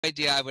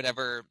idea I would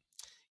ever,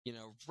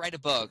 write a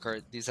book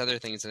or these other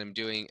things that I'm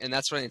doing. And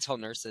that's what I tell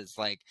nurses,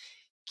 like,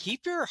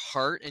 keep your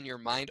heart and your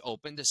mind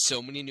open to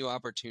so many new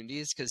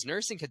opportunities because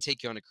nursing could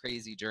take you on a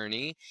crazy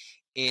journey.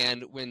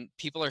 And when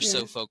people are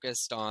so Yeah.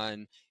 focused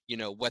on,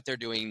 what they're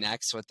doing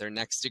next, what their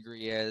next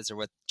degree is, or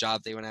what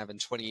job they want to have in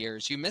 20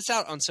 years, you miss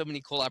out on so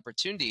many cool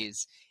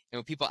opportunities. And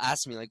when people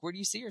ask me, like, where do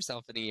you see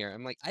yourself in a year?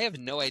 I'm like, I have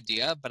no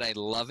idea, but I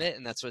love it.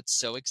 And that's what's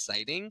so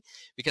exciting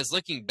because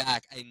looking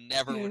back, I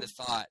never Yeah. would have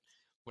thought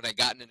when I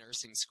got into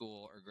nursing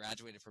school or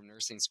graduated from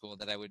nursing school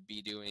that I would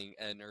be doing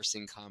a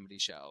nursing comedy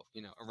show,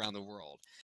 around the world.